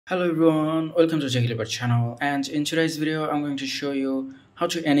Hello everyone, welcome to TechLibert channel, and in today's video I'm going to show you how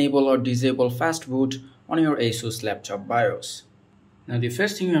to enable or disable fast boot on your Asus laptop BIOS. Now the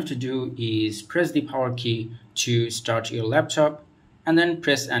first thing you have to do is press the power key to start your laptop and then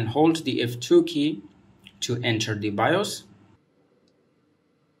press and hold the F2 key to enter the BIOS.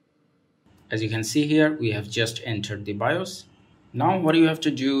 As you can see here, we have just entered the BIOS. Now what you have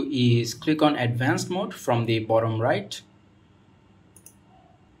to do is click on advanced mode from the bottom right.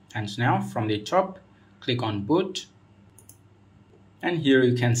 And now from the top, click on boot. And here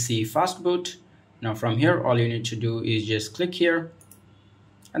you can see fast boot. Now from here, all you need to do is just click here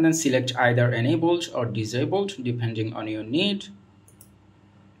and then select either enabled or disabled depending on your need.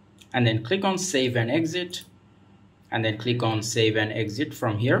 And then click on save and exit. And then click on save and exit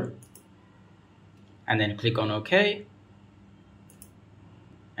from here. And then click on OK.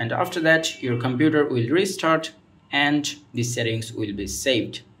 And after that, your computer will restart and the settings will be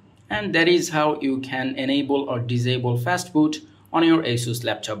saved. And that is how you can enable or disable fast boot on your Asus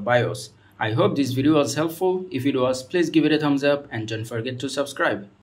laptop BIOS. I hope this video was helpful. If it was, please give it a thumbs up and don't forget to subscribe.